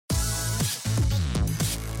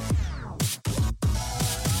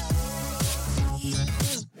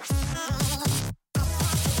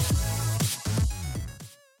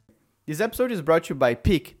This episode is brought to you by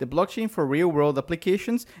Peak, the blockchain for real-world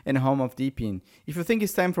applications and home of DePIN. If you think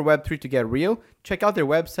it's time for Web3 to get real, check out their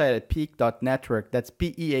website at peak.network. That's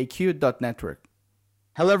peaq.network.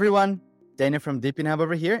 Hello everyone, Daniel from DePIN Hub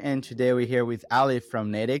over here, and today we're here with Ali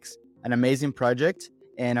from Natix, an amazing project,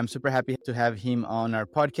 and I'm super happy to have him on our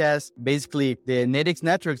podcast. Basically, the Natix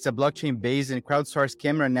network is a blockchain-based and crowdsourced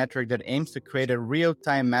camera network that aims to create a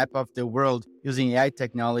real-time map of the world using AI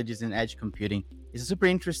technologies and edge computing. It's a super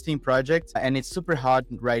interesting project, and it's super hot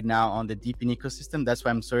right now on the DePIN ecosystem. That's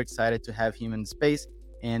why I'm so excited to have him in space,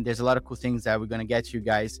 and there's a lot of cool things that we're going to get you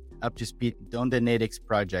guys up to speed on the Natix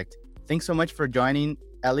project. Thanks so much for joining,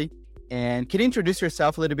 Ali. And can you introduce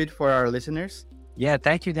yourself a little bit for our listeners? Yeah,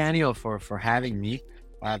 thank you, Daniel, for having me.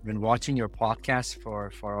 I've been watching your podcast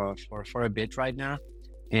for a bit right now,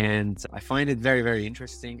 and I find it very, very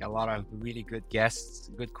interesting. A lot of really good guests,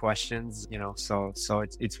 good questions, so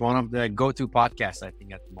it's one of the go-to podcasts, I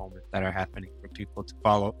think, at the moment that are happening for people to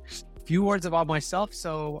follow. A few words about myself.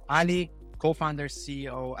 So Ali, co-founder,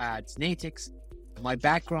 CEO at Natix. My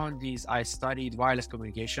background is I studied wireless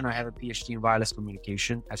communication. I have a PhD in wireless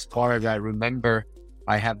communication. As far as I remember,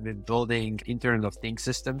 I have been building Internet of Things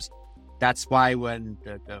systems. That's why when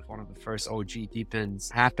one of the first OG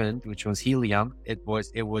DePINs happened, which was Helium, it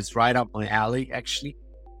was right up my alley, actually.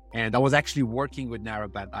 And I was actually working with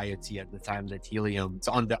narrowband IoT at the time that Helium.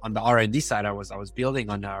 So on the R&D side, I was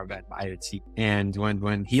building on narrowband IoT. And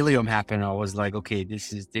when Helium happened, I was like, okay,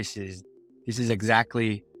 this is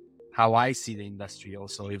exactly how I see the industry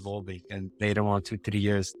also evolving. And later on, 2-3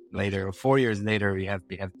 years later, or 4 years later, we have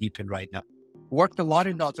DePIN right now. Worked a lot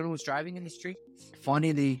in the autonomous driving industry.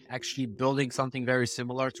 Funnily, actually building something very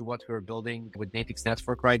similar to what we're building with Natix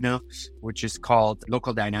Network right now, which is called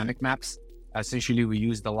local dynamic maps. Essentially, we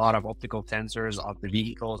used a lot of optical sensors of the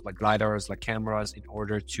vehicles, like lidars, like cameras, in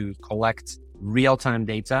order to collect real-time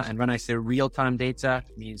data. And when I say real-time data,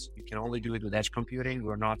 it means you can only do it with edge computing.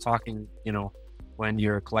 We're not talking, when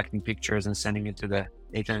you're collecting pictures and sending it to the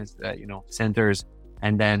data, centers,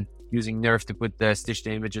 and then using Nerve to stitch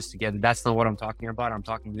the images together. That's not what I'm talking about. I'm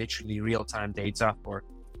talking literally real-time data for,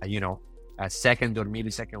 a second or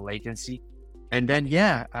millisecond latency. And then,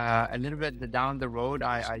 a little bit down the road,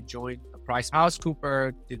 I joined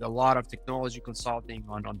PricewaterhouseCoopers, did a lot of technology consulting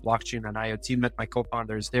on blockchain and IoT, met my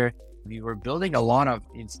co-founders there. We were building a lot of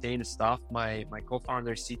insane stuff. My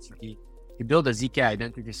co-founder, CT, he built a ZK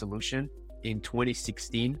identity solution in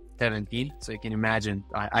 2016, 17. So you can imagine,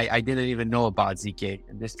 I didn't even know about ZK,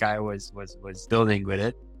 and this guy was building with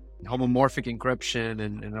it. Homomorphic encryption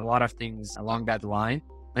and a lot of things along that line.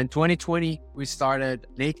 In 2020, we started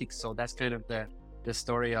Natix. So that's kind of the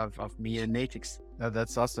story of me and Natix. Oh,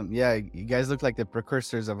 that's awesome. Yeah, you guys look like the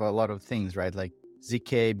precursors of a lot of things, right? Like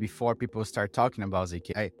ZK, before people start talking about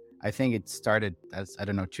ZK. I think it started as,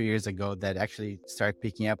 2 years ago, that actually started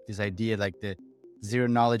picking up this idea, like the zero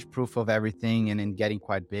knowledge proof of everything, and then getting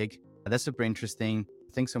quite big. That's super interesting.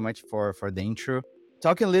 Thanks so much for the intro.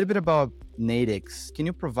 Talking a little bit about Natix, can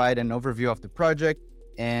you provide an overview of the project,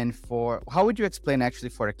 and how would you explain actually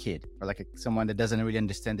for a kid, or like someone that doesn't really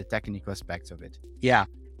understand the technical aspects of it? Yeah,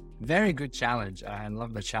 very good challenge. I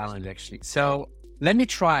love the challenge, actually. So let me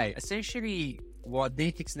try. Essentially, what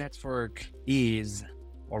Natix Network is,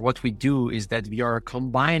 or what we do, is that we are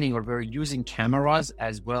combining, or we're using cameras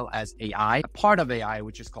as well as AI, a part of AI,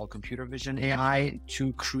 which is called computer vision AI,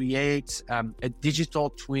 to create a digital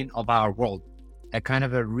twin of our world, a kind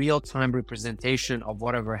of a real-time representation of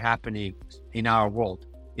whatever happening in our world.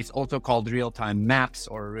 It's also called real-time maps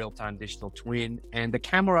or real-time digital twin. And the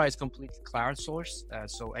camera is completely cloud source.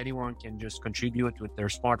 So anyone can just contribute with their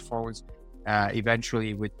smartphones,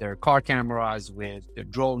 eventually with their car cameras, with their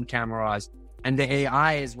drone cameras. And the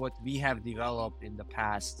AI is what we have developed in the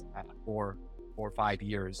past 4 or 5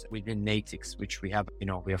 years within Natix, which we have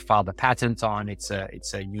filed a patent on. It's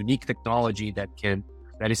a unique technology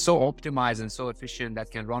that is so optimized and so efficient that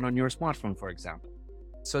can run on your smartphone, for example.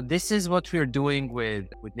 So this is what we're doing with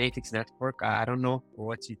Natix Network. I don't know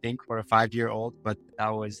what you think for a 5-year-old, but that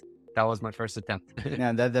was my first attempt.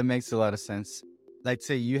 Yeah, that makes a lot of sense. Let's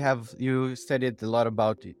say you studied a lot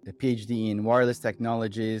about the PhD in wireless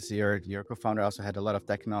technologies. Your co-founder also had a lot of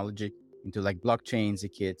technology into like blockchain,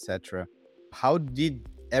 ZK, etc. How did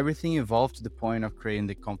everything evolve to the point of creating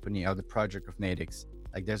the company or the project of Natix?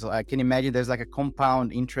 Like I can imagine there's like a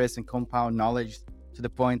compound interest and compound knowledge to the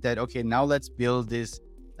point that, okay, now let's build this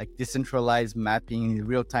like decentralized mapping,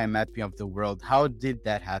 real-time mapping of the world. How did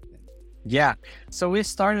that happen? Yeah. So we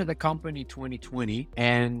started the company 2020,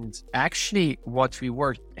 and actually what we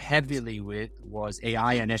worked heavily with was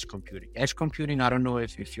AI and edge computing. Edge computing, I don't know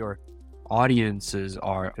if you're audiences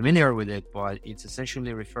are familiar with it, but it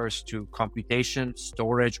essentially refers to computation,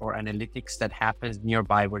 storage, or analytics that happens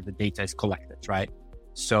nearby where the data is collected, right?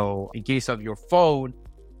 So in case of your phone,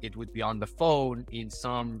 it would be on the phone. In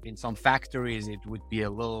some factories, it would be a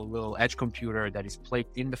little edge computer that is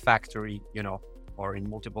placed in the factory, or in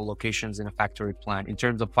multiple locations in a factory plant. In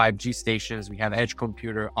terms of 5G stations, we have edge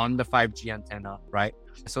computer on the 5G antenna, right?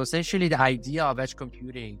 So essentially the idea of edge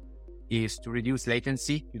computing is to reduce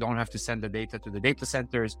latency. You don't have to send the data to the data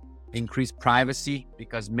centers, increase privacy,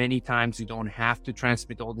 because many times you don't have to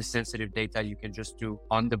transmit all the sensitive data. You can just do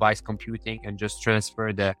on-device computing and just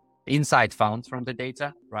transfer the insight found from the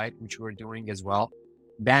data, right? Which we're doing as well.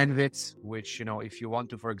 Bandwidth, which, if you want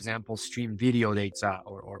to, for example, stream video data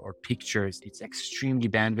or pictures, it's extremely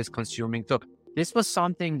bandwidth consuming. So this was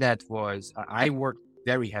something that I worked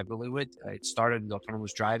very heavily with. It started in the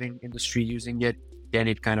autonomous driving industry using it. Then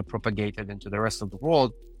it kind of propagated into the rest of the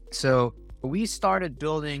world. So we started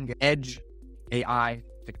building edge AI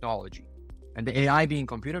technology. And the AI being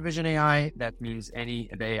computer vision AI, that means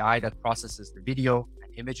the AI that processes the video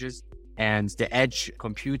and images, and the edge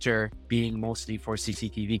computer being mostly for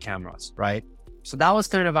CCTV cameras, right? So that was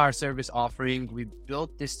kind of our service offering. We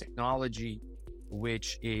built this technology,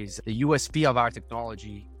 which is the USP of our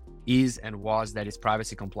technology that it's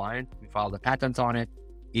privacy compliant. We filed a patent on it.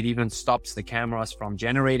 It even stops the cameras from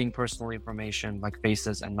generating personal information like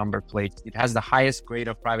faces and number plates. It has the highest grade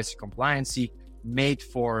of privacy compliancy, made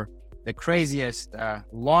for the craziest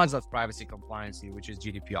laws of privacy compliancy, which is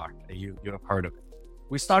GDPR. You have heard of it.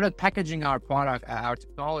 We started packaging our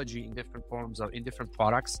technology in different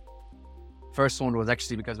products. First one was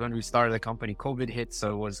actually because when we started the company, COVID hit,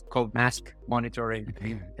 so it was COVID mask monitoring.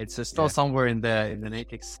 It's still somewhere in the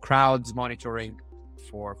Natix crowds monitoring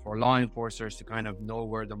for law enforcers to kind of know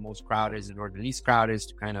where the most crowd is and where the least crowd is,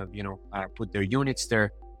 to kind of put their units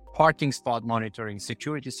there. Parking spot monitoring,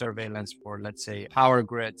 security surveillance for, let's say, power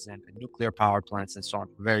grids and nuclear power plants and so on,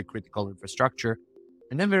 very critical infrastructure.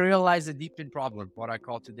 And then we realized a DePIN problem, what I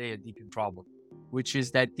call today a DePIN problem, which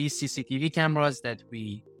is that these CCTV cameras that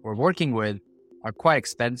we were working with are quite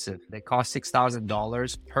expensive. They cost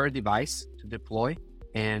 $6,000 per device to deploy.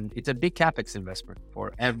 And it's a big CapEx investment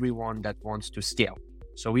for everyone that wants to scale.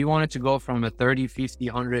 So we wanted to go from a 30, 50,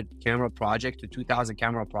 100 camera project to 2,000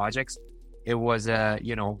 camera projects. It was a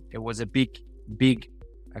big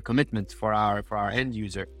commitment for our end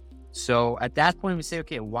user. So at that point we say,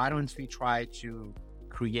 okay, why don't we try to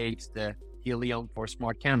create the Helium for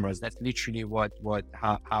smart cameras? That's literally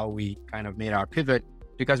how we kind of made our pivot,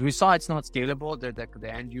 because we saw it's not scalable.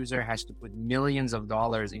 The end user has to put millions of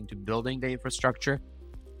dollars into building the infrastructure.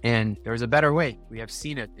 And there's a better way. We have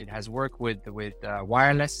seen it. It has worked with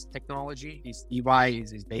wireless technology. EY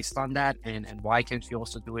is based on that. And why can't we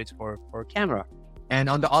also do it for camera? And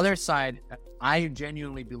on the other side, I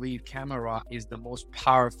genuinely believe camera is the most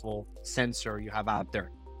powerful sensor you have out there.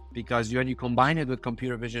 Because when you combine it with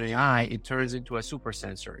computer vision AI, it turns into a super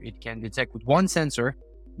sensor. It can detect with one sensor.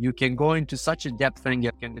 You can go into such a depth thing.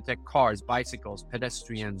 You can detect cars, bicycles,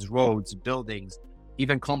 pedestrians, roads, buildings,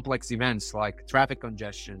 even complex events like traffic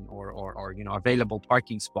congestion or available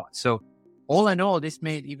parking spots. So all in all, this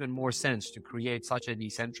made even more sense to create such a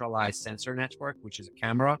decentralized sensor network, which is a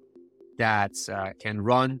camera that can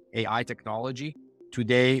run AI technology.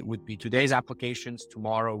 Today would be today's applications.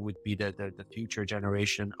 Tomorrow would be the future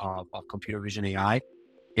generation of computer vision AI,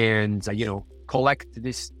 and collect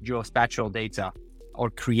this geospatial data or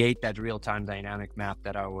create that real-time dynamic map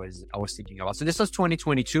that I was thinking about. So this was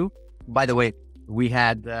 2022. By the way, we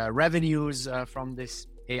had revenues from this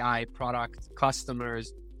AI product,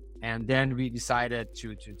 customers, and then we decided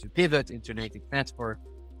to pivot into Natix Network,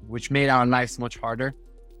 which made our lives much harder.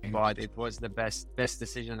 But it was the best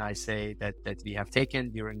decision, I say, that we have taken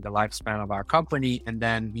during the lifespan of our company. And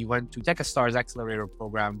then we went to TechStars Accelerator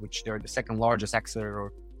Program, which they're the second largest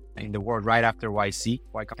accelerator in the world right after YC.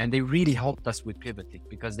 And they really helped us with pivoting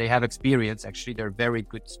because they have experience. Actually, they're very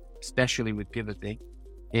good, especially with pivoting.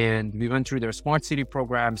 And we went through their smart city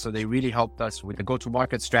program. So they really helped us with the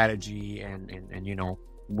go-to-market strategy and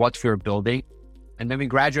what we're building. And then we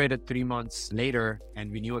graduated 3 months later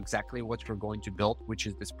and we knew exactly what we're going to build, which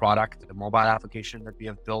is this product, the mobile application that we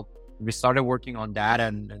have built. We started working on that.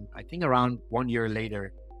 And I think around 1 year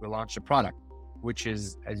later, we launched the product, which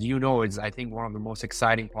is, as you know, is I think one of the most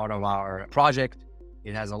exciting part of our project.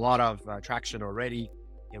 It has a lot of traction already.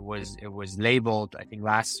 It was labeled, I think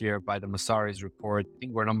last year by the Masaris report. I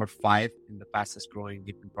think we're number 5 in the fastest growing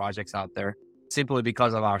different projects out there, simply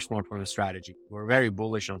because of our smartphone strategy. We're very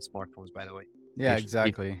bullish on smartphones, by the way. Yeah,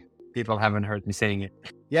 exactly. People haven't heard me saying it.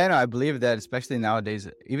 Yeah, no, I believe that especially nowadays,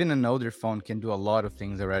 even an older phone can do a lot of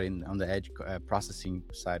things already on the edge processing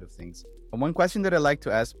side of things. One question that I like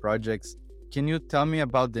to ask projects, can you tell me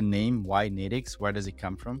about the name? Why Natix? Where does it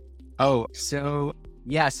come from? Oh, so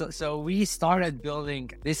yeah, so we started building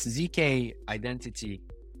this ZK identity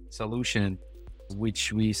solution,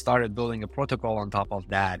 which we started building a protocol on top of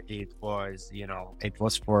that. It was, it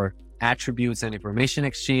was for attributes and information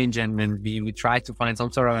exchange. And when we tried to find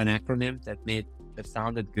some sort of an acronym that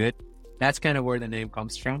sounded good, that's kind of where the name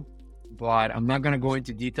comes from. But I'm not going to go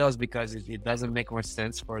into details because it doesn't make much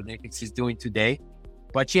sense for what Natix is doing today.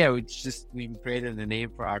 But yeah, we created a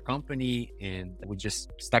name for our company and we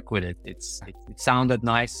just stuck with it. It sounded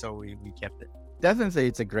nice, so we kept it. Definitely,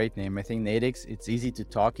 it's a great name. I think Natix, it's easy to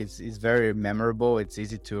talk. It's very memorable. It's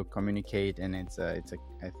easy to communicate, and I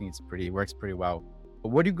think it works pretty well. But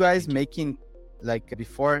what are you guys making, like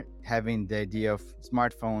before having the idea of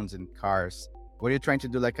smartphones and cars? What are you trying to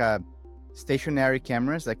do, like a stationary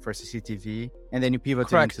cameras, like for CCTV, and then you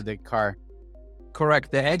pivoted into the car?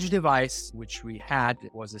 Correct. The edge device, which we had,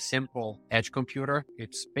 was a simple edge computer.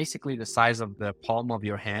 It's basically the size of the palm of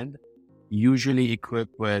your hand, usually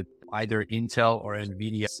equipped with either Intel or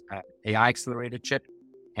NVIDIA's AI accelerated chip.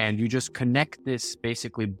 And you just connect this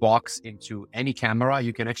basically box into any camera.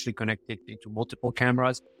 You can actually connect it into multiple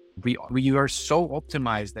cameras. We are so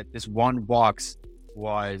optimized that this one box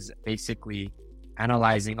was basically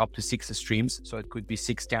analyzing up to 6 streams. So it could be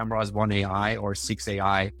 6 cameras, 1 AI, or 6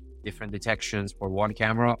 AI, different detections for 1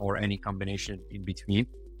 camera, or any combination in between.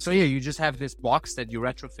 So yeah, you just have this box that you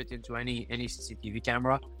retrofit into any CCTV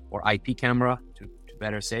camera or IP camera to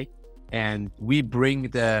better say. And we bring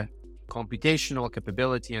the computational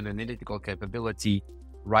capability and analytical capability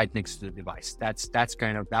right next to the device. That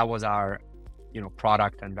was our,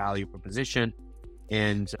 product and value proposition.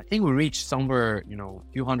 And I think we reached somewhere,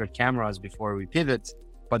 a few hundred cameras before we pivot,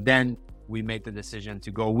 but then we made the decision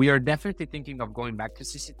to go. We are definitely thinking of going back to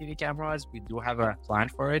CCTV cameras. We do have a plan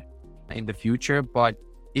for it in the future, but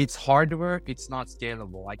it's hardware. It's not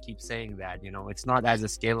scalable. I keep saying that, it's not as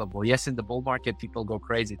scalable. Yes, in the bull market, people go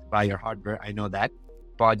crazy to buy your hardware. I know that.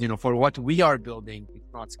 But, for what we are building,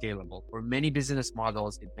 it's not scalable. For many business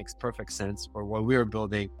models, it makes perfect sense. For what we're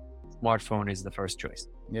building, smartphone is the first choice.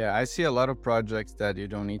 Yeah, I see a lot of projects that you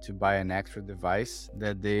don't need to buy an extra device,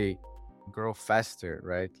 that they grow faster,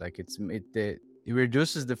 right? Like it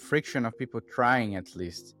reduces the friction of people trying, at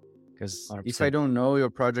least. Because if I don't know your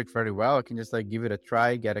project very well, I can just give it a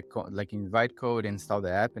try, get a invite code, install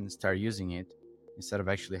the app, and start using it instead of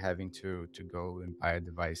actually having to go and buy a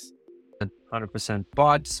device. 100%.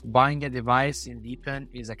 But buying a device in DePIN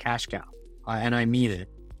is a cash cow, and I mean it.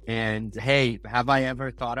 And hey, have I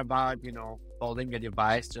ever thought about, holding a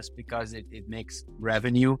device just because it makes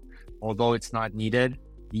revenue, although it's not needed?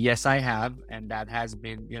 Yes, I have. And that has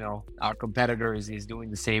been, our competitors is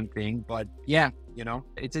doing the same thing. But yeah,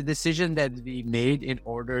 it's a decision that we made in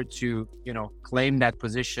order to, claim that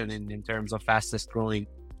position in terms of fastest growing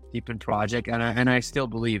DePIN project. And I still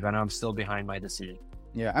believe, and I'm still behind my decision.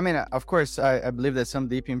 Yeah, I mean, of course, I believe that some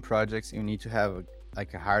DePIN projects, you need to have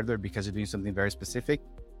a hardware because you're doing something very specific.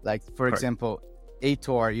 Like, for example,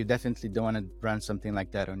 ATOR, you definitely don't want to run something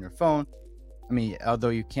like that on your phone. I mean, although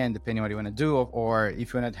you can, depending on what you want to do, or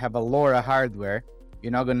if you want to have a LoRa hardware,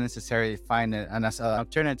 you're not going to necessarily find an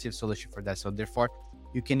alternative solution for that. So therefore,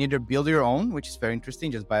 you can either build your own, which is very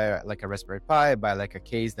interesting, just buy a Raspberry Pi, buy a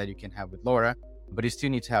case that you can have with LoRa, but you still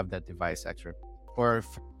need to have that device extra. For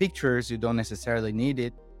pictures, you don't necessarily need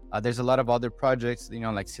it. There's a lot of other projects,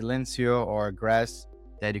 like Silencio or Grass,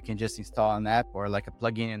 that you can just install an app or a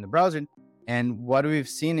plugin in the browser. And what we've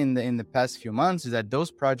seen in the past few months is that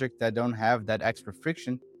those projects that don't have that extra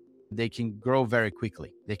friction, they can grow very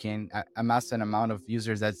quickly. They can amass an amount of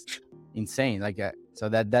users that's insane. So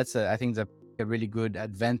that's I think a really good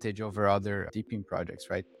advantage over other DePIN projects,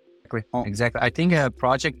 right? Exactly. I think a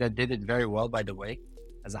project that did it very well, by the way,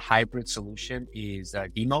 as a hybrid solution is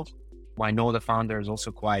Demo. I know the founders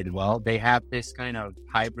also quite well. They have this kind of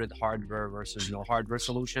hybrid hardware versus no hardware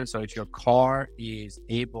solution. So if your car is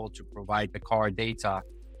able to provide the car data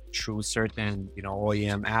through certain,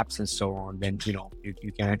 OEM apps and so on, then,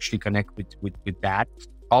 you can actually connect with that.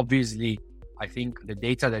 Obviously, I think the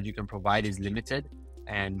data that you can provide is limited,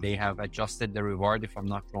 and they have adjusted the reward, if I'm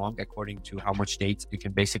not wrong, according to how much data you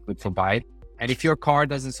can basically provide. And if your car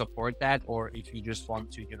doesn't support that, or if you just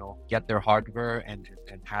want to, get their hardware and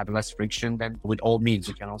have less friction, then with all means,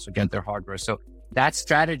 you can also get their hardware. So that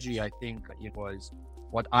strategy, I think it was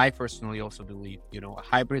what I personally also believe, a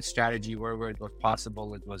hybrid strategy where it was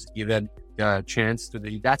possible, it was given the chance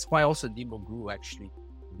that's why also Demo grew actually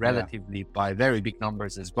relatively by very big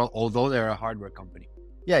numbers as well, although they're a hardware company.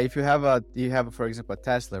 Yeah, if you have for example a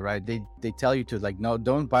Tesla, right? They tell you to like, no,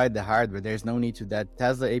 don't buy the hardware. There's no need to that.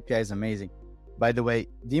 Tesla API is amazing. By the way,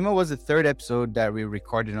 Demo was the third episode that we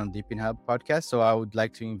recorded on DePIN Hub podcast, so I would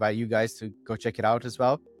like to invite you guys to go check it out as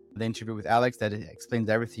well. The interview with Alex that explains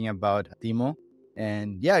everything about Demo.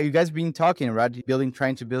 And yeah, you guys been talking, right?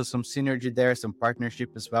 Trying to build some synergy there, some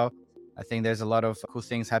partnership as well. I think there's a lot of cool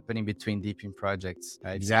things happening between DePIN projects.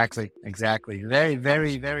 Right? Exactly. Very,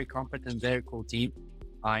 very, very competent, very cool team.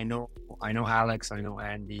 I know Alex, I know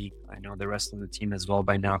Andy, I know the rest of the team as well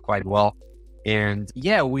by now quite well. And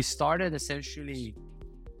yeah, we started essentially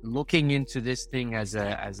looking into this thing as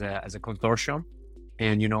a consortium.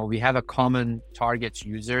 And, we have a common target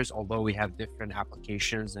users, although we have different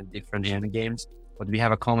applications and different end games, but we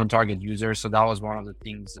have a common target user. So that was one of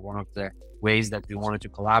the ways that we wanted to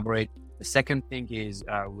collaborate. The second thing is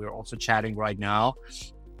we're also chatting right now.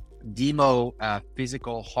 Demo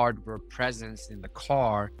physical hardware presence in the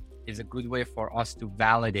car is a good way for us to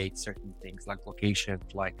validate certain things like location,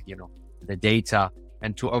 like, the data,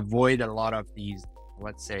 and to avoid a lot of these,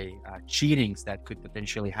 let's say, cheatings that could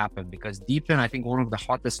potentially happen. Because DePIN, I think one of the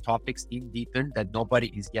hottest topics in DePIN that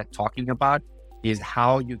nobody is yet talking about is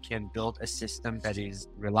how you can build a system that is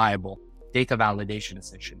reliable, data validation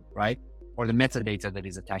essentially, right? Or the metadata that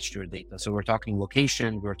is attached to your data. So we're talking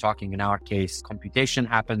location, we're talking, in our case, computation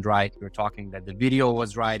happened right, we're talking that the video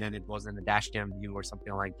was right and it wasn't a dash cam view or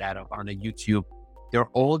something like that on a YouTube. There are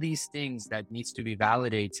all these things that needs to be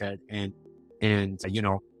validated, and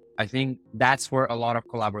I think that's where a lot of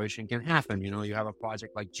collaboration can happen. You have a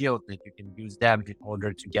project like Geotech, you can use them in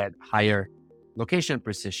order to get higher location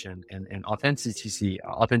precision and authenticity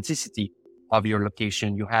of your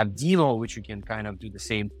location. You have Demo, which you can kind of do the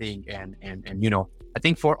same thing. And I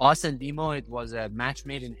think for us and Demo, it was a match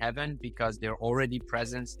made in heaven because they're already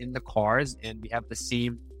present in the cars and we have the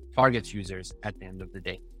same target users at the end of the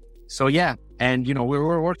day. So yeah, and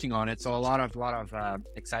we're working on it. So a lot of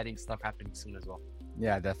exciting stuff happening soon as well.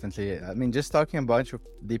 Yeah, definitely. I mean, just talking a bunch of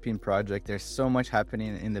DePIN project, there's so much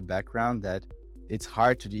happening in the background that it's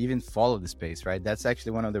hard to even follow the space, right? That's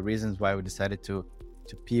actually one of the reasons why we decided to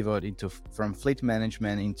pivot from fleet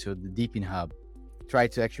management into the DePIN Hub. Try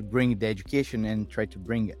to actually bring the education and try to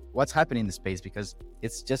bring what's happening in the space, because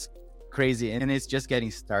it's just crazy and it's just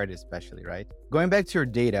getting started, especially, right? Going back to your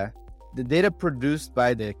data, the data produced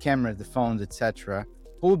by the cameras, the phones, etc.,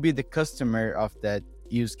 who will be the customer of that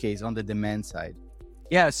use case on the demand side?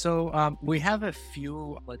 Yeah, so we have a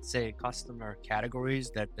few, let's say, customer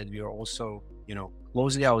categories that we are also,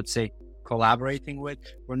 closely, I would say, collaborating with.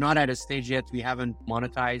 We're not at a stage yet. We haven't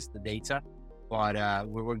monetized the data, but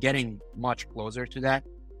we're getting much closer to that.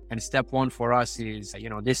 And step one for us is,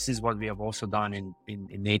 this is what we have also done in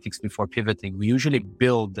Natix before pivoting. We usually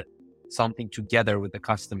build something together with the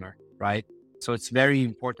customer, right? So it's very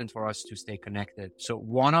important for us to stay connected. So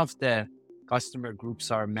one of the customer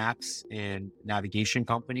groups are maps and navigation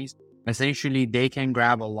companies. Essentially, they can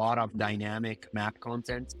grab a lot of dynamic map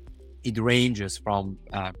content. It ranges from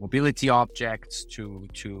mobility objects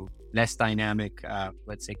to less dynamic,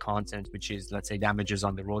 let's say, content, which is, let's say, damages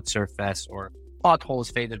on the road surface or potholes,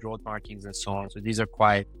 faded road markings, and so on. So these are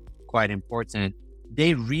quite important.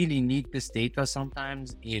 They really need this data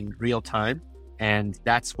sometimes in real time. And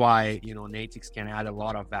that's why, Natix can add a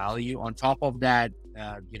lot of value. On top of that,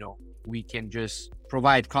 we can just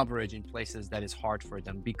provide coverage in places that is hard for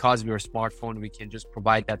them. Because we're a smartphone, we can just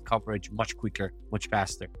provide that coverage much quicker, much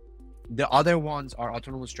faster. The other ones are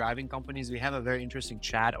autonomous driving companies. We have a very interesting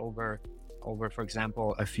chat over, for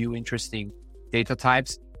example, a few interesting data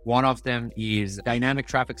types. One of them is dynamic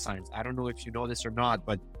traffic signs. I don't know if you know this or not,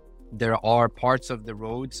 but there are parts of the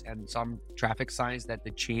roads and some traffic signs that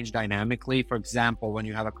they change dynamically. For example, when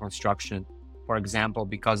you have a construction, for example,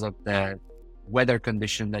 because of the weather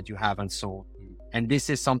condition that you have and so on. And this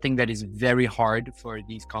is something that is very hard for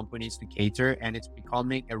these companies to cater. And it's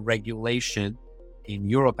becoming a regulation in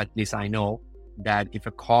Europe, at least I know, that if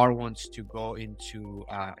a car wants to go into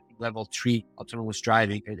level 3 autonomous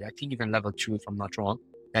driving, I think even level 2, if I'm not wrong,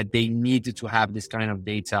 that they need to have this kind of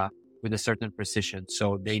data with a certain precision.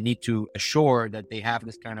 So they need to assure that they have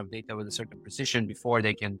this kind of data with a certain precision before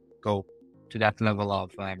they can go to that level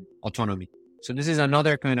of autonomy. So this is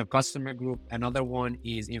another kind of customer group. Another one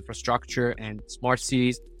is infrastructure and smart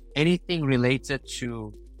cities, anything related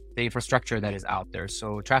to the infrastructure that is out there.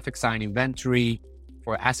 So traffic sign inventory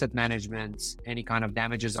for asset management, any kind of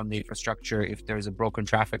damages on the infrastructure, if there's a broken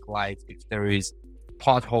traffic light, if there is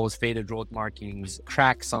potholes, faded road markings,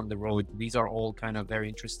 cracks on the road. These are all kind of very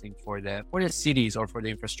interesting for the cities or for the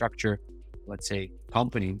infrastructure, let's say,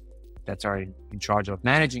 company that are in charge of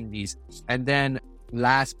managing these. And then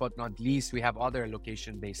last but not least, we have other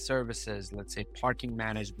location-based services, let's say parking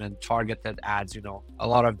management, targeted ads, a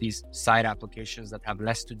lot of these side applications that have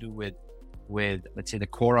less to do with let's say the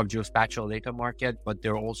core of geospatial data market, but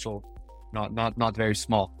they're also not very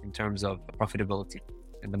small in terms of profitability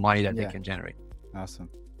and the money that they can generate. Awesome.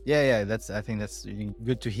 Yeah. I think that's really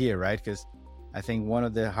good to hear, right? Because I think one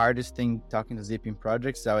of the hardest thing talking to DePIN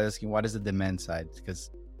projects, I was asking, what is the demand side?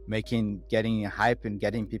 Because getting hype and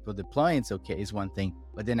getting people deploying is one thing,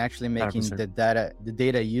 but then actually making 100%. the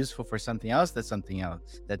data useful for something else, that's something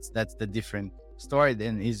else. That's the different story,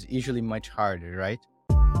 then is usually much harder, right?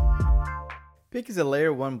 PIC is a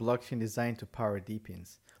layer 1 blockchain designed to power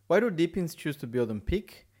DePINs. Why do DePINs choose to build on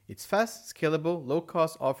PIC? It's fast, scalable, low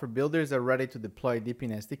cost offer builders are ready to deploy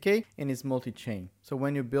DePIN SDK, and is multi-chain. So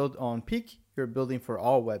when you build on PIC, you're building for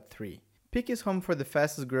all Web3. PIC is home for the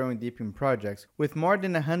fastest growing DePIN projects, with more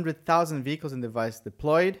than 100,000 vehicles and devices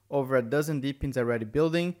deployed, over a dozen DePINs already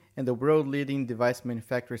building, and the world-leading device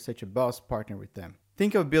manufacturers such as Boss partner with them.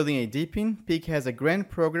 Think of building a DePIN? PIC has a grant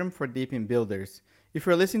program for DePIN builders. If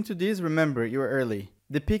you're listening to this, remember, you're early.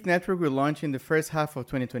 The PIC network will launch in the first half of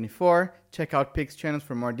 2024. Check out PIC's channels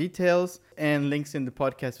for more details and links in the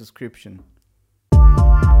podcast description.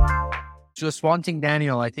 Just one thing,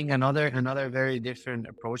 Daniel, I think another very different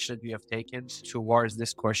approach that we have taken towards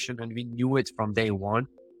this question, and we knew it from day one,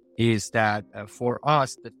 is that for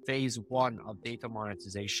us, the phase 1 of data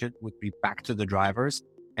monetization would be back to the drivers.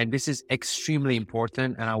 And this is extremely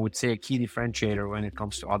important, and I would say a key differentiator when it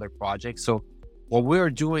comes to other projects. So what we're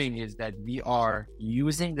doing is that we are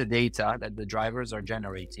using the data that the drivers are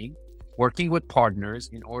generating, working with partners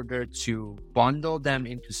in order to bundle them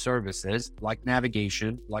into services like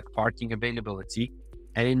navigation, like parking availability,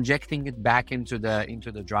 and injecting it back into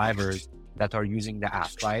the drivers that are using the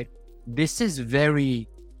app, right? This is very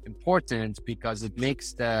important because it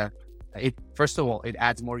makes first of all, it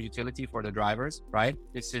adds more utility for the drivers, right?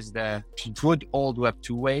 This is the good old Web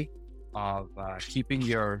 2 way of keeping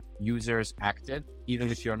your users active,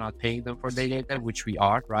 even if you're not paying them for their data, which we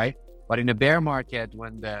are, right? But in a bear market,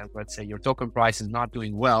 when let's say your token price is not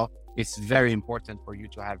doing well, it's very important for you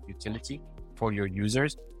to have utility for your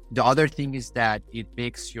users. The other thing is that it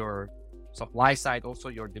makes your supply side also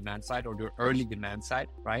your demand side, or your early demand side,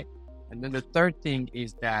 right? And then the third thing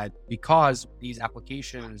is that because these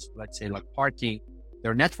applications, let's say like parking,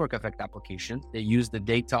 they're network effect applications, they use the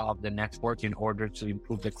data of the network in order to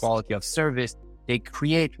improve the quality of service. They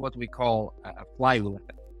create what we call a flywheel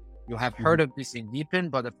effect. You have heard of this in DePIN,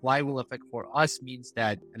 but the flywheel effect for us means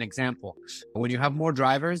that, an example, when you have more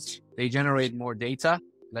drivers, they generate more data,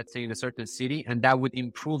 let's say in a certain city, and that would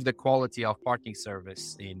improve the quality of parking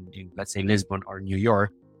service in let's say Lisbon or New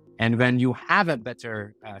York. And when you have a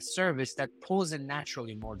better service, that pulls in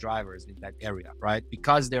naturally more drivers in that area, right?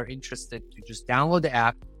 Because they're interested to just download the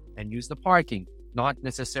app and use the parking, not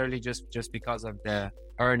necessarily just because of the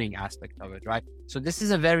earning aspect of it, right? So this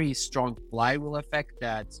is a very strong flywheel effect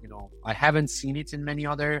that, I haven't seen it in many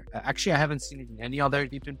other, actually I haven't seen it in any other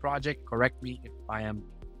DePIN project. Correct me if I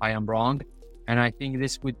am wrong. And I think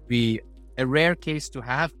this would be a rare case to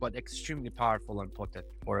have, but extremely powerful and potent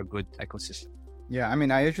for a good ecosystem. Yeah, I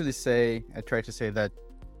mean, I try to say that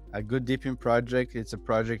a good DePIN project, it's a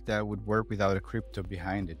project that would work without a crypto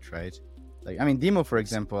behind it, right? Like, I mean, Demo, for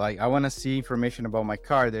example, like I want to see information about my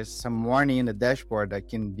car. There's some warning in the dashboard I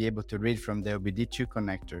can be able to read from the OBD2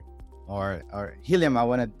 connector. Or Helium,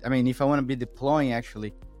 if I want to be deploying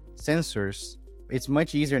actually sensors, it's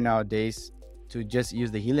much easier nowadays to just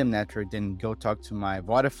use the Helium network than go talk to my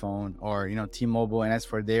Vodafone or, T-Mobile and ask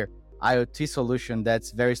for their IoT solution that's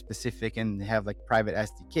very specific and have like private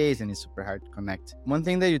SDKs and it's super hard to connect. One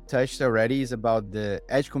thing that you touched already is about the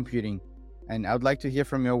edge computing. And I would like to hear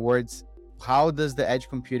from your words, how does the edge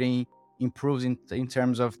computing improve in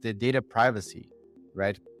terms of the data privacy,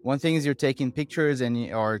 right? One thing is you're taking pictures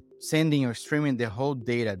or sending or streaming the whole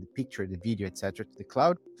data, the picture, the video, etc., to the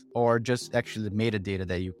cloud, or just actually the metadata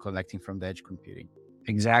that you're collecting from the edge computing.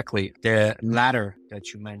 Exactly. The latter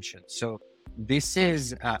that you mentioned. So this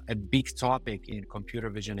is a big topic in computer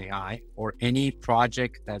vision AI, or any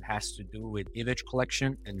project that has to do with image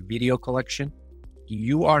collection and video collection.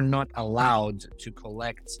 You are not allowed to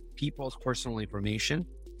collect people's personal information,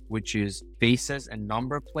 which is faces and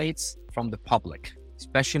number plates, from the public,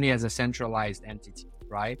 especially as a centralized entity,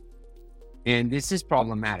 right? And this is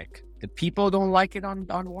problematic. The people don't like it on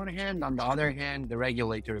one hand. On the other hand, the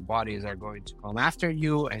regulatory bodies are going to come after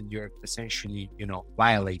you and you're essentially,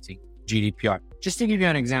 violating GDPR. Just to give you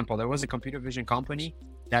an example, there was a computer vision company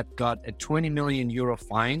that got a 20 million euro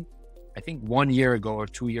fine, I think 1 year ago or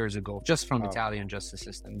 2 years ago, just from the Italian justice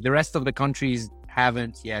system. The rest of the countries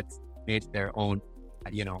haven't yet made their own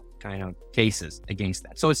kind of cases against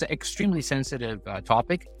that. So it's an extremely sensitive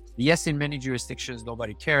topic. Yes, in many jurisdictions,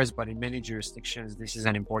 nobody cares, but in many jurisdictions, this is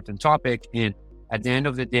an important topic. And at the end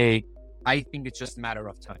of the day, I think it's just a matter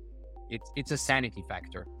of time. It's a sanity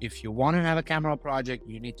factor. If you want to have a camera project,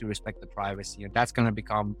 you need to respect the privacy, and that's going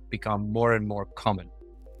to become more and more common.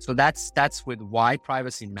 So that's with why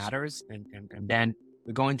privacy matters. And then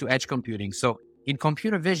we go into edge computing. So in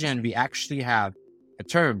computer vision, we actually have a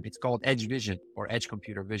term. It's called edge vision or edge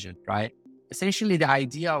computer vision, right? Essentially, the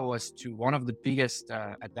idea was one of the biggest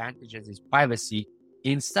advantages is privacy.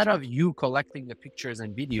 Instead of you collecting the pictures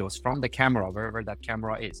and videos from the camera, wherever that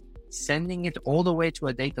camera is, sending it all the way to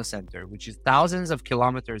a data center, which is thousands of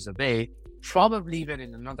kilometers away, probably even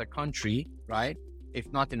in another country, right?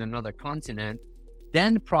 If not in another continent,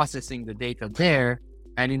 then processing the data there.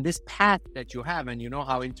 And in this path that you have, and you know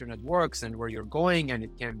how internet works and where you're going, and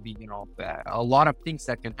it can be, a lot of things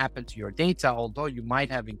that can happen to your data, although you might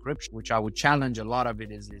have encryption, which I would challenge. A lot of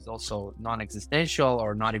it is also non-existential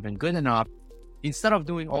or not even good enough. Instead of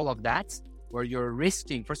doing all of that, where you're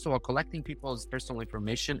risking, first of all, collecting people's personal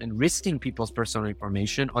information and risking people's personal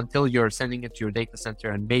information until you're sending it to your data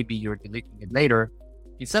center and maybe you're deleting it later.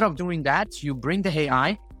 Instead of doing that, you bring the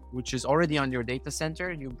AI, which is already on your data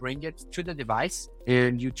center, you bring it to the device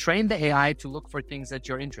and you train the AI to look for things that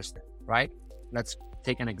you're interested in, right? Let's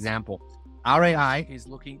take an example. Our AI is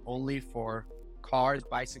looking only for cars,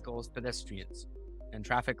 bicycles, pedestrians, and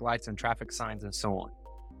traffic lights and traffic signs and so on.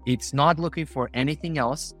 It's not looking for anything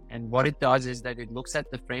else. And what it does is that it looks at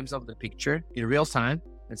the frames of the picture in real time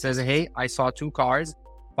and says, hey, I saw 2 cars,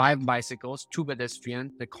 5 bicycles, 2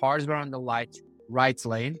 pedestrians. The cars were on the right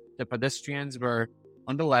lane. The pedestrians were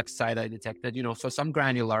on the left side, I detected, so some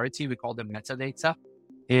granularity, we call them metadata,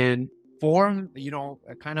 and form,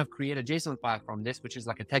 kind of create a JSON file from this, which is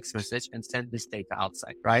like a text message, and send this data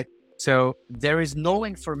outside, right? So there is no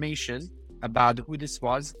information about who this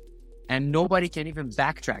was, and nobody can even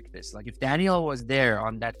backtrack this. Like if Daniel was there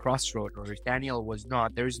on that crossroad, or if Daniel was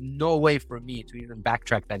not, there's no way for me to even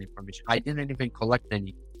backtrack that information. I didn't even collect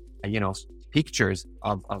any, pictures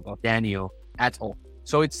of Daniel at all.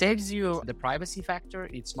 So it saves you the privacy factor.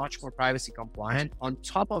 It's much more privacy compliant. On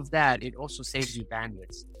top of that, it also saves you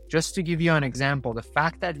bandwidth. Just to give you an example, the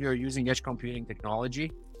fact that you're using edge computing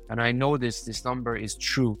technology, and I know this number is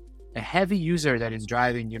true, a heavy user that is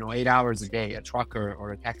driving, 8 hours a day, a trucker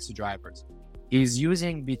or a taxi driver, is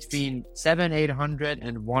using between 800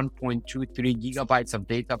 and 1.23 gigabytes of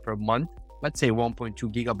data per month. Let's say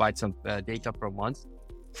 1.2 gigabytes of data per month.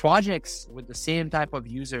 Projects with the same type of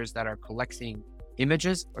users that are collecting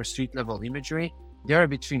images or street level imagery, there are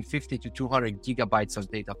between 50 to 200 gigabytes of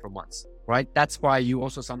data per month, right? That's why you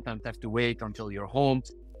also sometimes have to wait until you're home,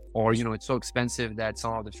 or, it's so expensive that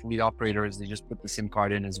some of the fleet operators, they just put the SIM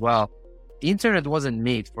card in as well. The internet wasn't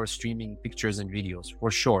made for streaming pictures and videos,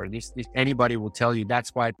 for sure. This anybody will tell you.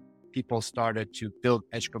 That's why people started to build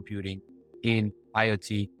edge computing in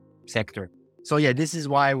IoT sector. So yeah, this is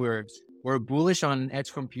why we're bullish on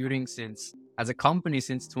edge computing as a company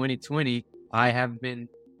since 2020. I have been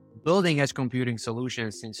building edge computing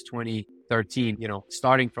solutions since 2013,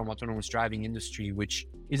 starting from autonomous driving industry, which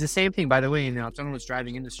is the same thing, by the way, in the autonomous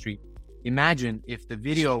driving industry. Imagine if the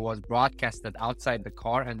video was broadcasted outside the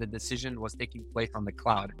car and the decision was taking place on the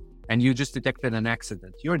cloud and you just detected an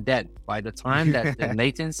accident. You're dead. By the time that the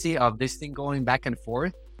latency of this thing going back and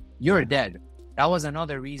forth, you're dead. That was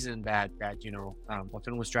another reason that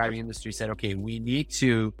autonomous driving industry said, okay, we need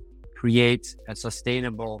to create a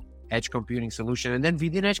sustainable edge computing solution. And then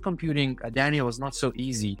within edge computing, Daniel, was not so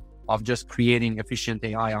easy of just creating efficient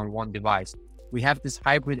AI on one device. We have this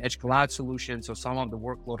hybrid edge cloud solution. So some of the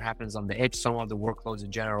workload happens on the edge, some of the workloads in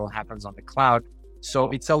general happens on the cloud. So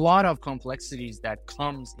it's a lot of complexities that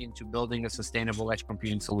comes into building a sustainable edge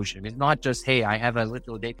computing solution. It's not just, hey, I have a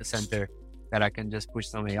little data center that I can just push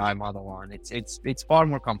some AI model on. It's far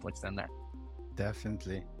more complex than that.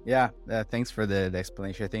 Definitely. Yeah. Thanks for the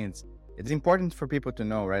explanation. I think it's important for people to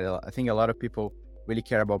know, right? I think a lot of people really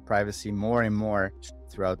care about privacy more and more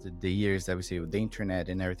throughout the years that we see with the internet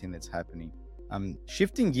and everything that's happening.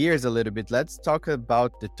 Shifting gears a little bit, let's talk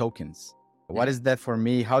about the tokens. What is that for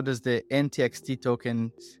me? How does the NTXT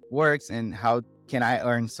token works, and how can I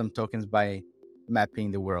earn some tokens by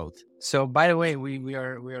mapping the world? So by the way, we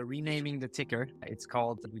are renaming the ticker. It's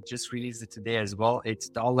called, we just released it today as well. It's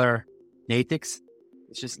 $Natix.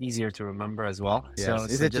 It's just easier to remember as well. Yes. So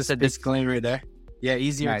Is it just a disclaimer there? Yeah,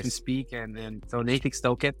 easier to speak. And then so Natix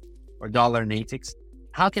token or $Natix.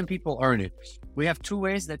 How can people earn it? We have 2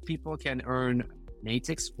 ways that people can earn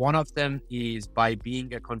Natix. One of them is by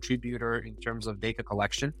being a contributor in terms of data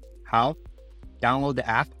collection. How? Download the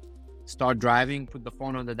app, start driving, put the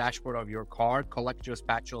phone on the dashboard of your car, collect your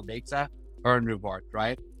spatial data, earn reward,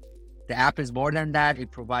 right? The app is more than that.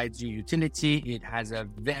 It provides you utility. It has a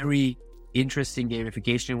very interesting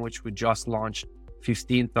gamification, which we just launched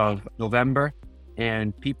 15th of November.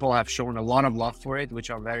 And people have shown a lot of love for it,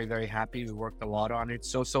 which I'm very, very happy. We worked a lot on it.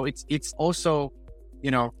 So it's also,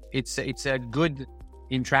 it's a good,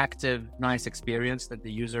 interactive, nice experience that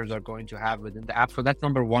the users are going to have within the app. So that's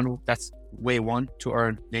number one. That's way one to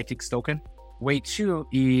earn Natix token. Way two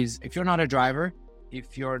is if you're not a driver,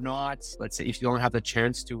 if you're not, let's say, if you don't have the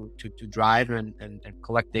chance to drive and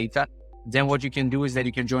collect data, then what you can do is that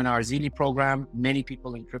you can join our Zeely program. Many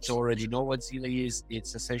people in crypto already know what Zeely is.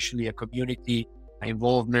 It's essentially a community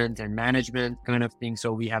involvement and management kind of thing.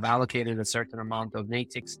 So we have allocated a certain amount of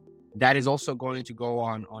Natix that is also going to go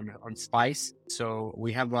on Spice. So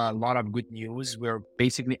we have a lot of good news. We're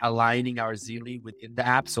basically aligning our Zeely within the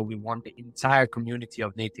app. So we want the entire community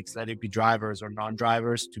of Natix, let it be drivers or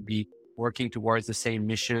non-drivers, to be working towards the same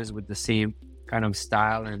missions with the same kind of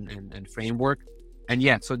style and framework. And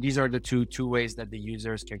yeah, so these are the two ways that the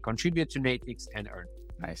users can contribute to Natix and earn.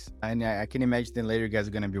 Nice. And I can imagine that later you guys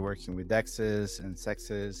are going to be working with DEXs and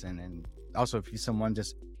SEXs. And also if you someone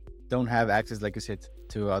just don't have access, like you said,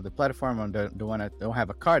 to the platform or don't have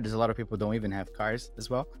a car, there's a lot of people don't even have cars as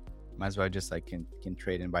well. Might as well just like can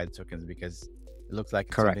trade and buy the tokens because it looks like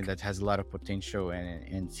it's something that has a lot of potential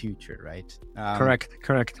and future, right?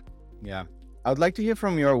 Correct. Yeah. I would like to hear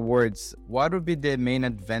from your words, what would be the main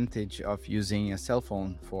advantage of using a cell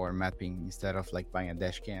phone for mapping instead of like buying a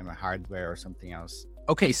dash cam, a hardware or something else?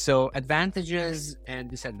 Okay, so advantages and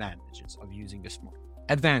disadvantages of using the smart.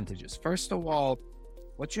 Advantages. First of all,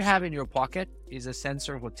 what you have in your pocket is a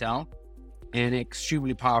sensor hotel and an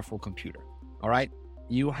extremely powerful computer. All right.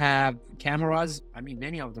 You have cameras. I mean,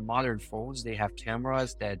 many of the modern phones, they have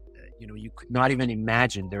cameras that you could not even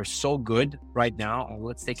imagine. They're so good right now.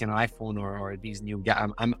 Let's take an iPhone or these new.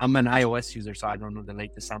 I'm an iOS user, so I don't know the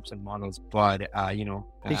latest Samsung models, but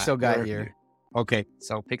Pixel guy here. Okay,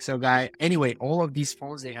 so Pixel guy. Anyway, all of these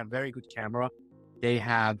phones, they have very good camera. They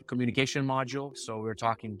have communication module, so we're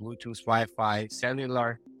talking Bluetooth, Wi-Fi,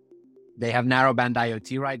 cellular. They have narrowband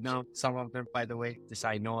IoT right now. Some of them, by the way, this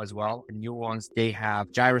I know as well. The new ones, they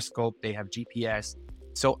have gyroscope, they have GPS.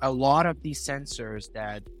 So a lot of these sensors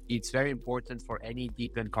that it's very important for any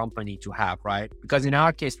DePIN company to have, right? Because in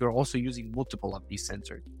our case, we're also using multiple of these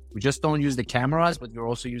sensors. We just don't use the cameras, but we're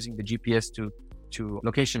also using the GPS to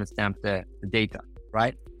location stamp the data,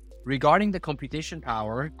 right? Regarding the computation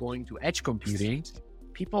power, going to edge computing,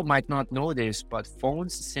 people might not know this, but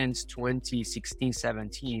phones since 2016,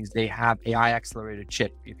 17, they have AI accelerated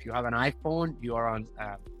chip. If you have an iPhone, you are on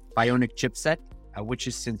Bionic chipset, which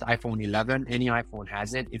is since iPhone 11. Any iPhone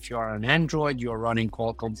has it. If you are on Android, you're running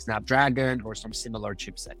Qualcomm Snapdragon or some similar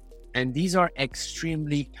chipset. And these are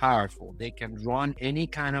extremely powerful. They can run any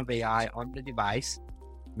kind of AI on the device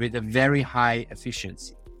with a very high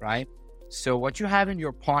efficiency, right? So what you have in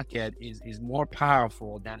your pocket is more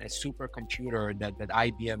powerful than a supercomputer that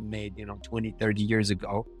IBM made, 20, 30 years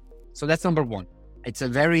ago. So that's number one. It's a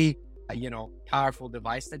very, powerful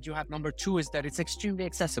device that you have. Number two is that it's extremely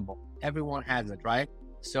accessible. Everyone has it, right?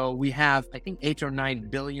 So we have, I think, 8 or 9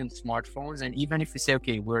 billion smartphones. And even if we say,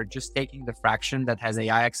 okay, we're just taking the fraction that has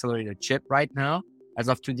AI accelerated chip right now, as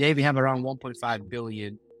of today, we have around 1.5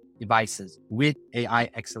 billion devices with AI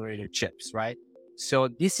accelerated chips, right? So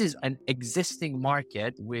this is an existing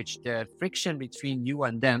market, which the friction between you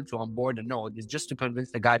and them to onboard a node is just to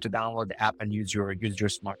convince the guy to download the app and use your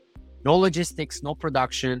smart. No logistics, no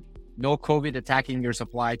production, no COVID attacking your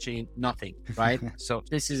supply chain, nothing, right? So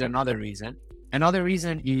this is another reason. Another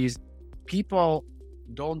reason is people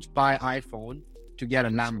don't buy iPhone to get a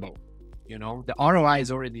Lambo. The ROI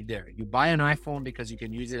is already there. You buy an iPhone because you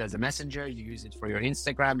can use it as a messenger. You use it for your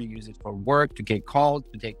Instagram. You use it for work, to take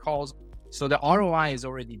calls. So the ROI is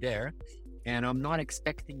already there. And I'm not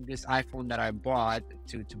expecting this iPhone that I bought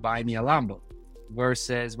to buy me a Lambo.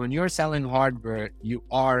 Versus when you're selling hardware, you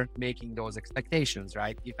are making those expectations,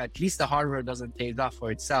 right? If at least the hardware doesn't pay off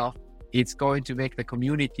for itself, it's going to make the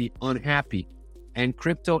community unhappy. And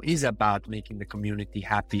crypto is about making the community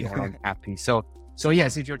happy or unhappy. So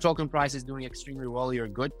yes, if your token price is doing extremely well, you're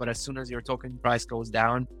good. But as soon as your token price goes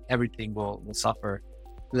down, everything will suffer.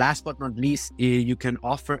 Last but not least, you can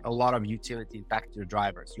offer a lot of utility back to your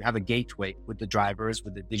drivers. You have a gateway with the drivers,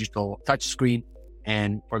 with the digital touchscreen.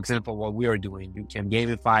 And for example, what we are doing, you can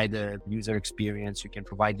gamify the user experience. You can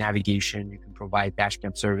provide navigation. You can provide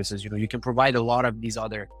dashcam services. You can provide a lot of these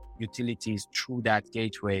other utilities through that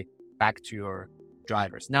gateway back to your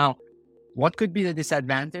drivers. Now, what could be the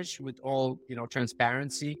disadvantage with all,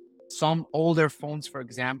 transparency? Some older phones, for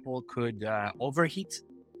example, could overheat,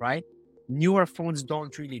 right? Newer phones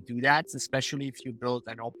don't really do that, especially if you build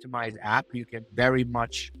an optimized app. You can very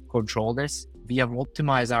much control this. We have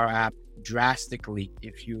optimized our app drastically.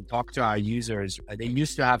 If you talk to our users, they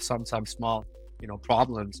used to have some small,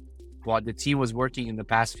 problems. But the team was working in the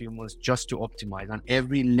past few months just to optimize on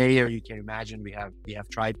every layer you can imagine. We have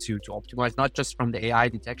tried to optimize, not just from the AI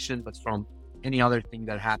detection, but from any other thing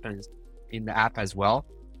that happens in the app as well.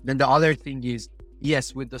 Then the other thing is,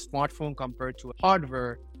 yes, with the smartphone compared to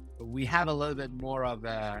hardware, we have a little bit more of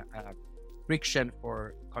a friction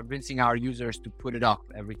for convincing our users to put it up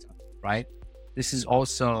every time, right? This is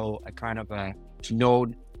also a kind of a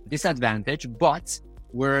known disadvantage, but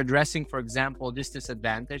we're addressing, for example, this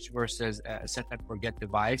disadvantage versus a set and forget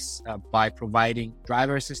device by providing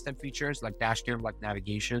driver assistant features like dash cam, like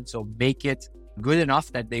navigation. So make it good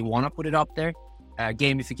enough that they want to put it up there.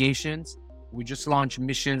 Gamifications. We just launched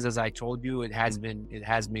missions, as I told you. It has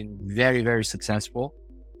been very, very successful.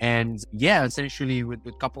 And yeah, essentially with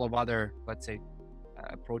a couple of other, let's say,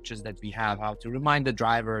 approaches that we have, how to remind the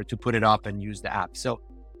driver to put it up and use the app. So,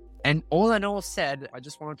 and all in all said, I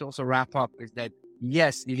just wanted to also wrap up is that,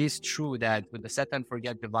 yes, it is true that with the set and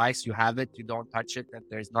forget device, you have it, you don't touch it, and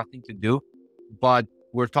there's nothing to do. But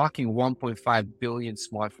we're talking 1.5 billion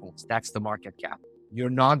smartphones. That's the market cap. You're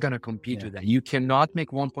not going to compete with that. You cannot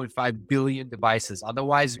make 1.5 billion devices.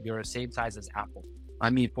 Otherwise, you're the same size as Apple. I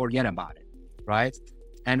mean, forget about it, right?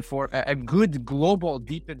 And for a good global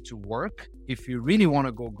DePIN to work, if you really want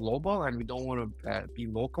to go global and we don't want to be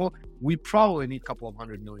local, we probably need a couple of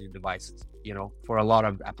 100 million devices, for a lot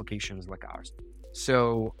of applications like ours.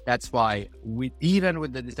 So that's why even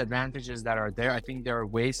with the disadvantages that are there, I think there are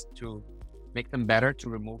ways to make them better, to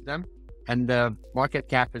remove them. And the market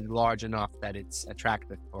cap is large enough that it's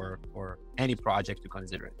attractive for any project to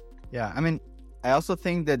consider it. Yeah, I mean, I also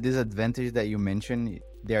think that this advantage that you mentioned,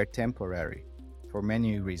 they are temporary for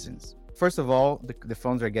many reasons. First of all, the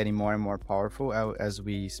phones are getting more and more powerful as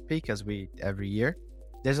we speak, every year.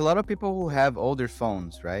 There's a lot of people who have older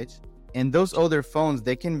phones, right? And those older phones,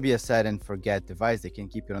 they can be a set and forget device. They can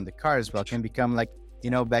keep it on the car as well. It can become like,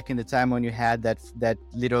 back in the time when you had that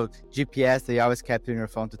little GPS that you always kept in your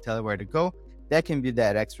phone to tell it where to go, that can be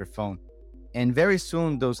that extra phone. And very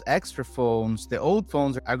soon, those extra phones, the old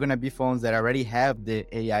phones, are going to be phones that already have the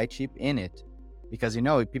AI chip in it. Because,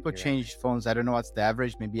 people change phones, I don't know what's the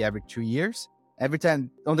average, maybe every 2 years. Every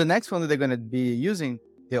time on the next phone that they're going to be using,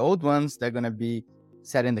 the old ones, they're going to be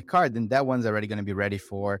set in the car, then that one's already going to be ready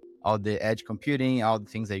for all the edge computing, all the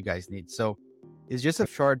things that you guys need. So it's just a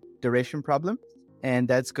short duration problem. And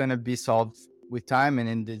that's going to be solved with time.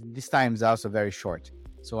 And this time is also very short.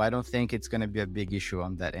 So I don't think it's going to be a big issue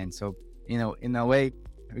on that end. So, in a way,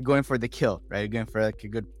 we're going for the kill, right? We're going for like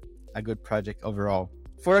a good project overall.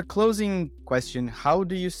 For a closing question, how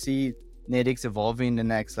do you see Natix evolving in the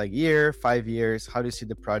next year, 5 years? How do you see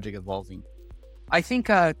the project evolving? I think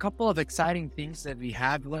a couple of exciting things that we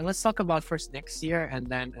have. Let's talk about first next year, and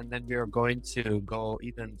then we are going to go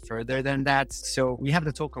even further than that. So we have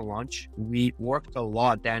the token launch. We worked a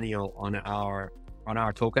lot, Daniel, on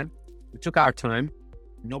our token. We took our time.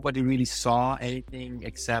 Nobody really saw anything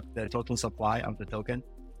except the total supply of the token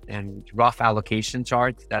and rough allocation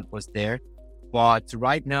chart that was there. But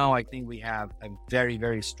right now, I think we have a very,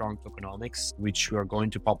 very strong tokenomics, which we are going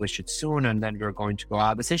to publish it soon. And then we're going to go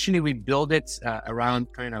out. Essentially, we build it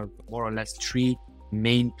around kind of more or less 3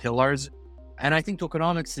 main pillars. And I think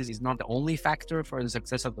tokenomics is not the only factor for the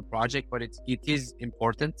success of the project, but it is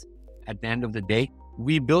important at the end of the day.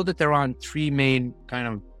 We build it around 3 main kind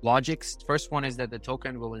of logics. First one is that the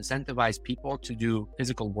token will incentivize people to do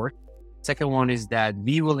physical work. Second one is that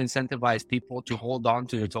we will incentivize people to hold on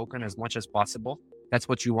to the token as much as possible. That's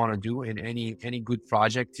what you want to do in any good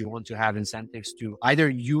project. You want to have incentives to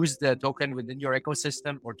either use the token within your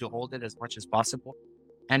ecosystem or to hold it as much as possible.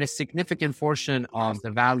 And a significant portion of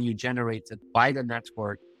the value generated by the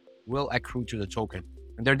network will accrue to the token.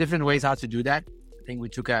 And there are different ways how to do that. I think we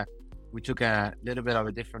took a little bit of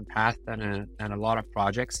a different path than a lot of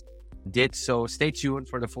projects did. So stay tuned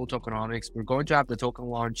for the full tokenomics. We're going to have the token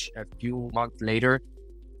launch a few months later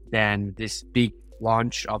than this big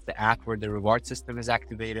launch of the app where the reward system is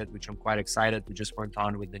activated, which I'm quite excited. We just went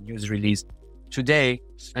on with the news release today.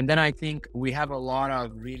 And then I think we have a lot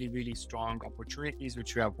of really, really strong opportunities,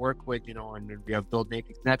 which we have worked with, and we have built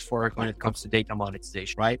Natix network when it comes to data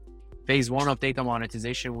monetization, right? Phase 1 of data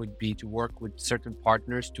monetization would be to work with certain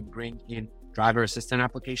partners to bring in driver assistant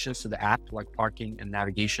applications to the app, like parking and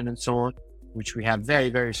navigation and so on, which we have very,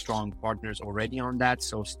 very strong partners already on that.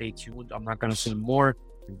 So stay tuned. I'm not going to say more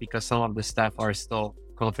because some of the stuff are still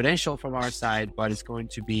confidential from our side, but it's going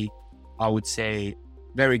to be, I would say,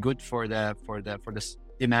 very good for the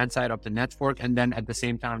demand side of the network. And then at the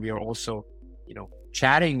same time, we are also,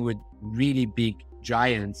 chatting with really big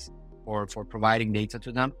giants for providing data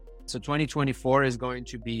to them. So 2024 is going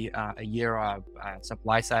to be a year of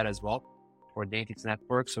supply side as well for Natix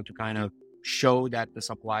network. So to kind of show that the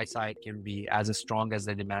supply side can be as strong as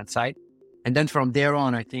the demand side. And then from there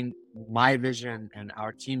on, I think my vision and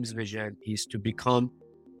our team's vision is to become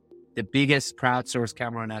the biggest crowdsourced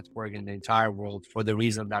camera network in the entire world for the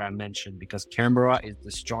reason that I mentioned, because camera is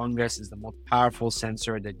the strongest, is the most powerful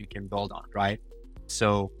sensor that you can build on, right?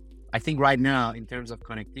 So I think right now, in terms of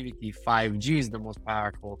connectivity, 5G is the most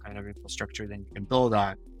powerful kind of infrastructure that you can build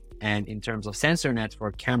on. And in terms of sensor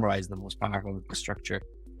network, camera is the most powerful infrastructure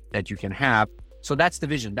that you can have. So that's the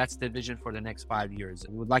vision. That's the vision for the next 5 years.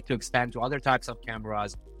 We would like to expand to other types of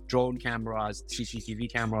cameras, drone cameras, CCTV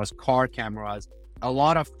cameras, car cameras, a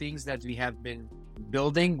lot of things that we have been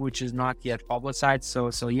building, which is not yet publicized. So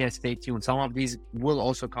yeah, stay tuned. Some of these will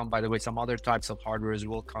also come, by the way, some other types of hardwares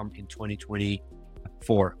will come in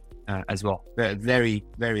 2024 as well. Very,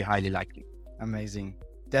 very highly likely. Amazing.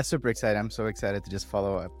 That's super exciting. I'm so excited to just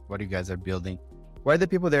follow up what you guys are building. Where the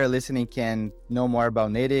people that are listening can know more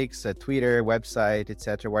about Natix, Twitter, website,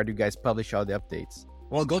 etc. Where do you guys publish all the updates?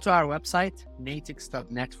 Well, go to our website,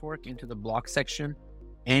 natix.network, into the blog section.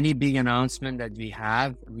 Any big announcement that we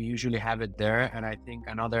have, we usually have it there. And I think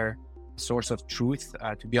another source of truth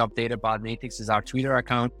to be updated about Natix is our Twitter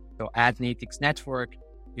account. So at Natix Network,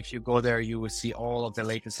 if you go there, you will see all of the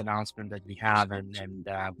latest announcement that we have and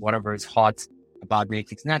whatever is hot about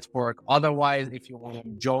Natix Network. Otherwise, if you want to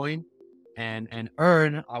join and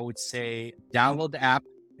earn, I would say download the app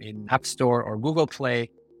in App Store or Google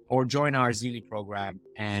Play, or join our Zeely program.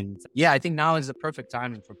 And yeah, I think now is the perfect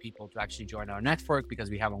timing for people to actually join our network because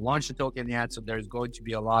we haven't launched the token yet. So there's going to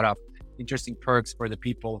be a lot of interesting perks for the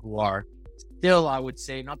people who are still, I would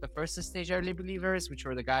say, not the first stage early believers, which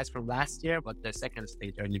were the guys from last year, but the second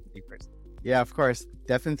stage early believers. Yeah, of course.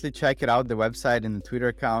 Definitely check it out, the website and the Twitter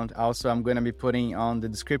account. Also, I'm going to be putting on the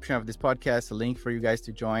description of this podcast a link for you guys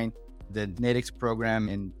to join the Natix program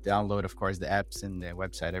and download, of course, the apps and the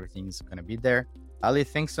website. Everything is going to be there. Ali,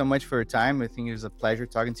 thanks so much for your time. I think it was a pleasure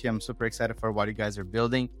talking to you. I'm super excited for what you guys are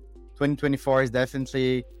building. 2024 is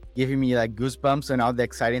definitely giving me like goosebumps on all the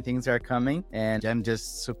exciting things that are coming. And I'm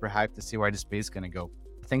just super hyped to see where the space is going to go.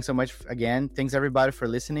 Thanks so much again. Thanks everybody for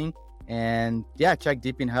listening. And yeah, check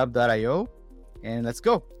DePINHub.io and let's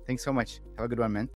go. Thanks so much. Have a good one, man.